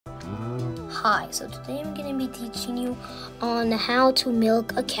Hi, so today I'm going to be teaching you on how to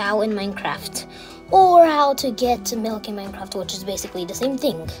milk a cow in Minecraft, or how to get milk in Minecraft, which is basically the same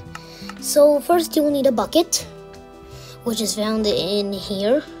thing. So first you'll need a bucket, which is found in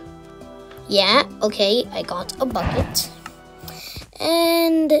here. Yeah, okay, I got a bucket.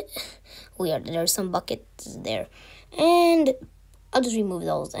 And weird, there's some buckets there. And I'll just remove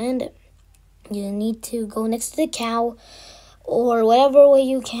those. And you need to go next to the cow, or whatever way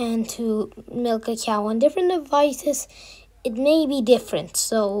you can to milk a cow. On different devices, it may be different.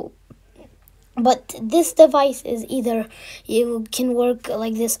 But this device is either you can work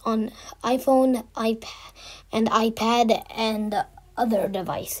like this on iPhone, iPad, and other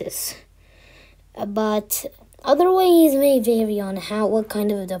devices. But other ways may vary on what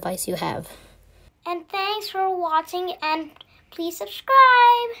kind of a device you have. And thanks for watching, and please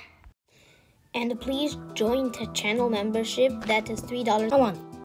subscribe. And please join the channel membership. That is $3 a month.